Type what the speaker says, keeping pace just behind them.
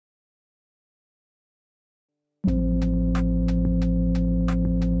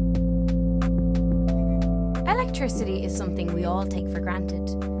Electricity is something we all take for granted.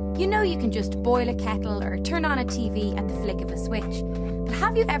 You know you can just boil a kettle or turn on a TV at the flick of a switch. But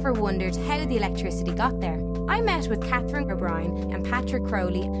have you ever wondered how the electricity got there? I met with Catherine O'Brien and Patrick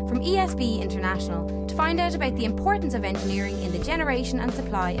Crowley from ESB International to find out about the importance of engineering in the generation and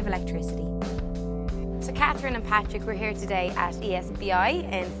supply of electricity. So Catherine and Patrick, we're here today at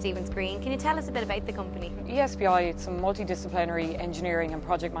ESBI in Stephen's Green. Can you tell us a bit about the company? ESBI, it's a multidisciplinary engineering and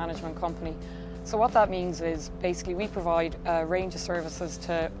project management company. So what that means is basically we provide a range of services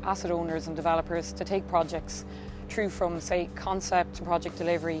to asset owners and developers to take projects through from, say, concept to project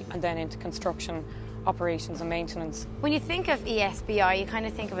delivery and then into construction, operations and maintenance. When you think of ESBI, you kind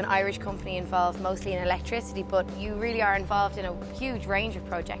of think of an Irish company involved mostly in electricity, but you really are involved in a huge range of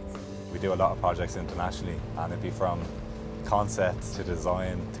projects. We do a lot of projects internationally, and it'd be from concept to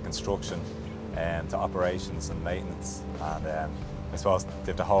design to construction to operations and maintenance. And I suppose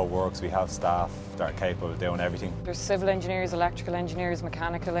if the whole works, we have staff that are capable of doing everything. There's civil engineers, electrical engineers,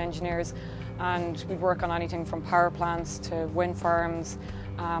 mechanical engineers, and we work on anything from power plants to wind farms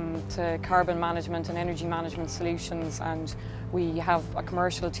to carbon management and energy management solutions, and we have a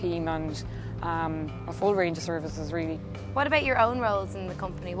commercial team and a full range of services really. What about your own roles in the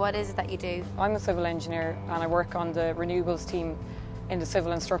company? What is it that you do? I'm a civil engineer and I work on the renewables team in the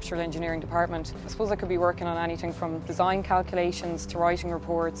civil and structural engineering department. I suppose I could be working on anything from design calculations to writing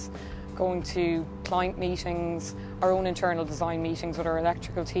reports, going to client meetings, our own internal design meetings with our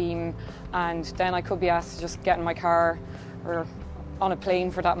electrical team, and then I could be asked to just get in my car or on a plane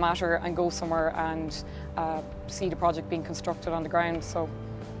for that matter and go somewhere and see the project being constructed on the ground. So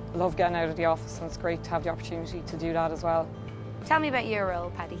I love getting out of the office, and it's great to have the opportunity to do that as well. Tell me about your role,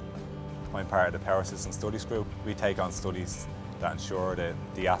 Paddy. I'm part of the Power System Studies Group. We take on studies that ensure that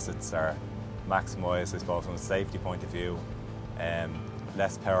the assets are maximised, I suppose, from a safety point of view,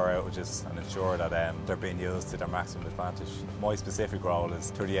 less power outages, and ensure that they're being used to their maximum advantage. My specific role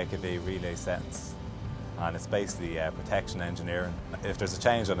is 38 kV relay settings, and it's basically protection engineering. If there's a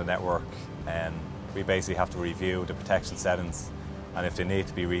change on the network, we basically have to review the protection settings, and if they need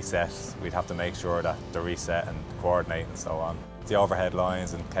to be reset, we'd have to make sure that they're reset and coordinate and so on. The overhead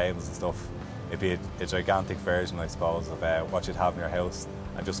lines and cables and stuff, it'd be a gigantic version, I suppose, of what you'd have in your house,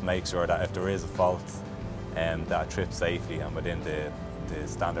 and just make sure that if there is a fault, that it trips safely and within the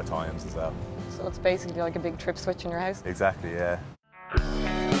standard times as well. So it's basically like a big trip switch in your house? Exactly, yeah.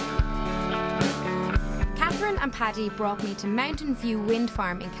 Catherine and Paddy brought me to Mountain View Wind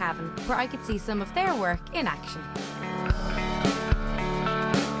Farm in Cavan, where I could see some of their work in action.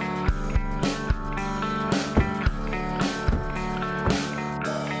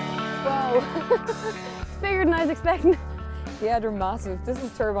 It's bigger than I was expecting. Yeah, they're massive. This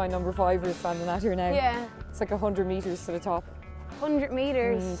is turbine number 5 we're standing at here now. Yeah. It's like 100 metres to the top. 100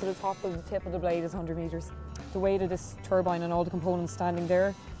 metres? To the top of the tip of the blade is 100 metres. The weight of this turbine and all the components standing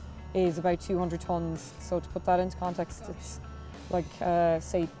there is about 200 tonnes. So to put that into context, it's like,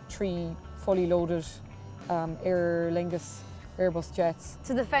 say, 3 fully loaded Aer Lingus Airbus jets.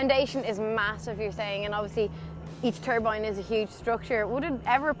 So the foundation is massive, you're saying, and obviously each turbine is a huge structure. Would it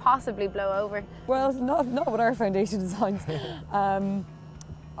ever possibly blow over? Well, not with our foundation designs.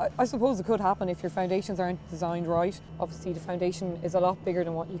 I suppose it could happen if your foundations aren't designed right. Obviously the foundation is a lot bigger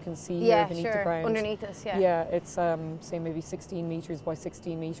than what you can see here beneath the ground. Underneath us, yeah. Yeah, it's say maybe 16 metres by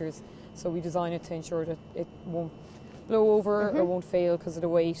 16 metres. So we design it to ensure that it won't blow over or won't fail because of the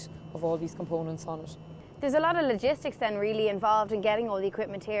weight of all these components on it. There's a lot of logistics then really involved in getting all the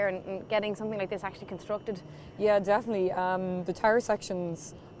equipment here and getting something like this actually constructed. Yeah, definitely. The tower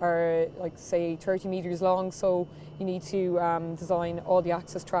sections are like, say, 30 metres long, so you need to design all the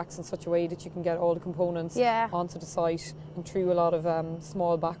access tracks in such a way that you can get all the components onto the site and through a lot of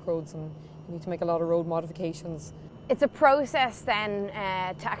small back roads, and you need to make a lot of road modifications. It's a process then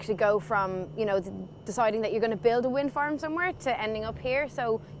to actually go from, you know, deciding that you're going to build a wind farm somewhere to ending up here,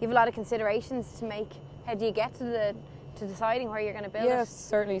 so you have a lot of considerations to make. How do you get to deciding where you're going to build it? Yes,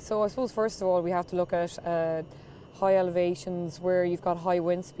 certainly. So I suppose first of all we have to look at high elevations where you've got high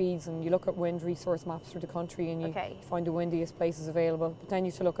wind speeds, and you look at wind resource maps through the country and you find the windiest places available. But then you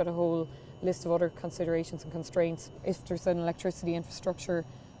have to look at a whole list of other considerations and constraints. If there's an electricity infrastructure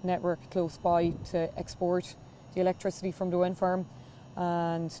network close by to export the electricity from the wind farm,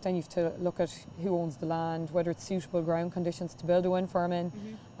 and then you have to look at who owns the land, whether it's suitable ground conditions to build a wind farm in,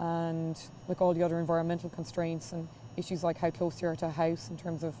 and like all the other environmental constraints and issues like how close you are to a house in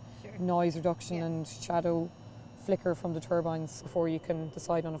terms of noise reduction and shadow flicker from the turbines before you can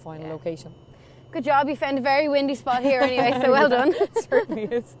decide on a final location. Good job, you found a very windy spot here anyway, so well done. It certainly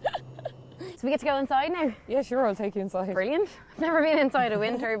is. So we get to go inside now? Yeah, sure, I'll take you inside. Brilliant. I've never been inside a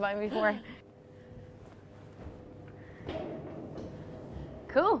wind turbine before.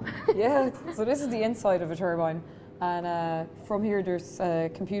 Cool. Yeah, so this is the inside of a turbine, and from here there's a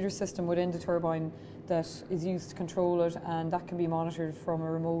computer system within the turbine that is used to control it, and that can be monitored from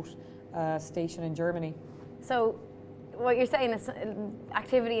a remote station in Germany. So what you're saying is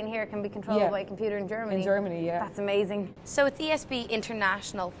activity in here can be controlled by a computer in Germany? In Germany, yeah. That's amazing. So it's ESB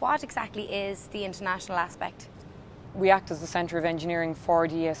International. What exactly is the international aspect? We act as the centre of engineering for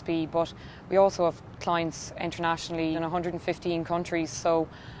the ESB, but we also have clients internationally in 115 countries, so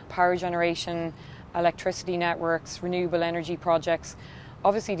power generation, electricity networks, renewable energy projects.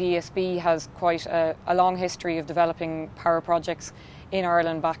 Obviously the ESB has quite a long history of developing power projects in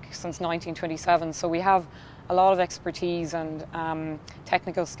Ireland back since 1927, so we have a lot of expertise and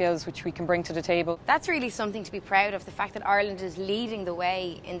technical skills which we can bring to the table. That's really something to be proud of, the fact that Ireland is leading the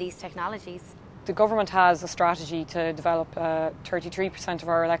way in these technologies. The government has a strategy to develop 33% of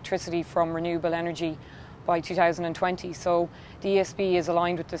our electricity from renewable energy by 2020. So the ESB is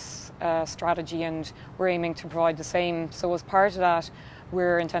aligned with this strategy, and we're aiming to provide the same. So as part of that,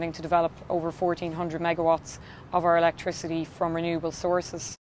 we're intending to develop over 1,400 megawatts of our electricity from renewable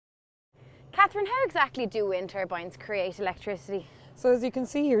sources. Catherine, how exactly do wind turbines create electricity? So as you can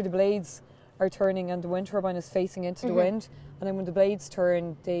see here, the blades are turning and the wind turbine is facing into the wind, and then when the blades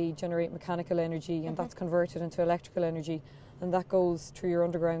turn they generate mechanical energy, and that's converted into electrical energy, and that goes through your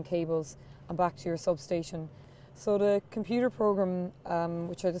underground cables and back to your substation. So the computer program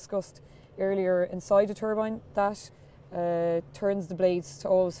which I discussed earlier inside the turbine, that turns the blades to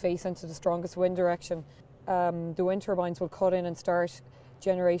always face into the strongest wind direction. The wind turbines will cut in and start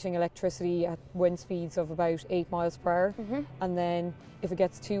generating electricity at wind speeds of about 8 miles per hour, and then if it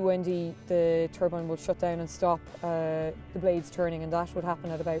gets too windy the turbine will shut down and stop the blades turning, and that would happen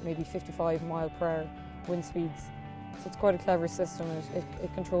at about maybe 55 mile per hour wind speeds. So it's quite a clever system, and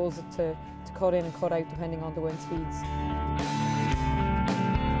it controls it to cut in and cut out depending on the wind speeds.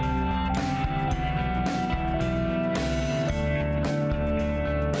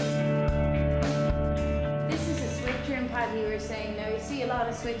 You were saying now you see a lot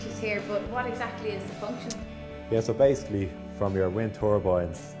of switches here, but what exactly is the function? Yeah, so basically from your wind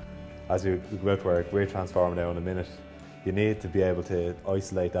turbines, as we go to our grid transformer now in a minute, you need to be able to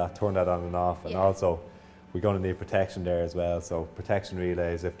isolate that, turn that on and off, and also we're going to need protection there as well. So protection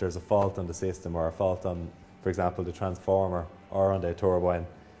relays, if there's a fault on the system or a fault on, for example, the transformer or on the turbine,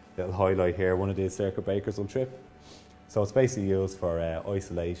 it'll highlight here one of these circuit breakers will trip. So it's basically used for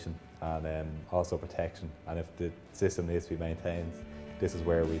isolation and also protection, and if the system needs to be maintained, this is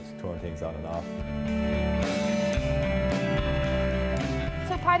where we turn things on and off.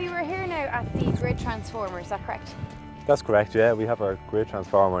 So Paddy, we're here now at the grid transformer, is that correct? That's correct, yeah. We have our grid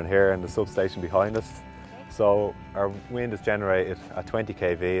transformer in here and the substation behind us. So our wind is generated at 20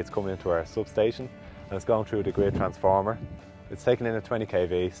 kV, it's coming into our substation and it's going through the grid transformer. It's taken in at 20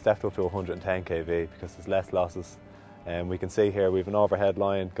 kV, stepped up to 110 kV because there's less losses. And we can see here we have an overhead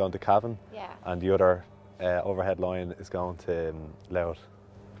line going to Cavan, and the other overhead line is going to Louth.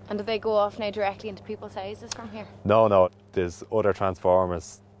 And do they go off now directly into people's houses from here? No, there's other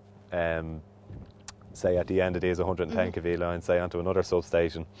transformers, say at the end of these 110 kV lines, say onto another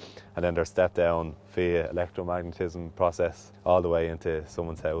substation, and then they're stepped down via electromagnetism process all the way into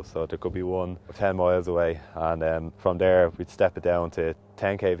someone's house. So there could be one 10 miles away, and from there we'd step it down to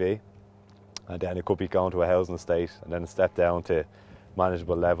 10 kV. And then it could be going to a housing estate, and then step down to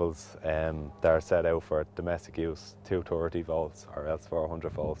manageable levels that are set out for domestic use, 230 volts or else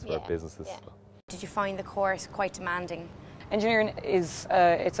 400 volts for businesses. Yeah. Did you find the course quite demanding? Engineering is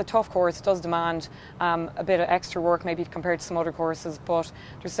it's a tough course. It does demand a bit of extra work maybe compared to some other courses, but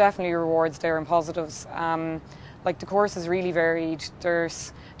there's definitely rewards there and positives. Like the course is really varied.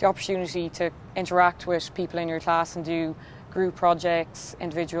 There's the opportunity to interact with people in your class and do group projects,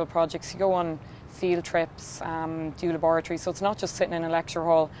 individual projects. You go on field trips, do laboratory, so it's not just sitting in a lecture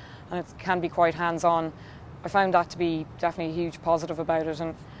hall, and it can be quite hands-on. I found that to be definitely a huge positive about it,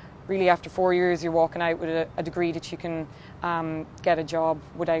 and really after 4 years you're walking out with a degree that you can get a job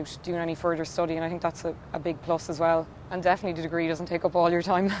without doing any further study, and I think that's a big plus as well. And definitely the degree doesn't take up all your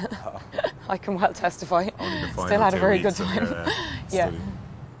time. I can well testify. Still had a very good time. Yeah.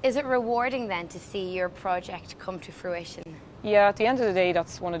 Is it rewarding then to see your project come to fruition? Yeah, at the end of the day,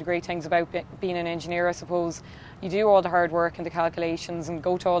 that's one of the great things about being an engineer, I suppose. You do all the hard work and the calculations and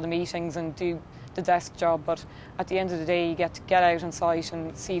go to all the meetings and do the desk job, but at the end of the day you get to get out on site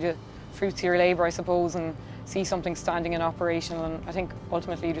and see the fruits of your labour, I suppose, and see something standing in operation, and I think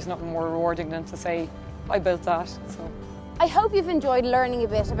ultimately there's nothing more rewarding than to say, I built that. So. I hope you've enjoyed learning a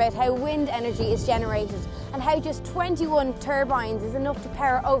bit about how wind energy is generated and how just 21 turbines is enough to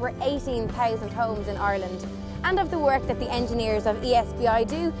power over 18,000 homes in Ireland, and of the work that the engineers of ESBI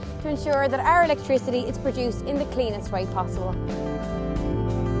do to ensure that our electricity is produced in the cleanest way possible.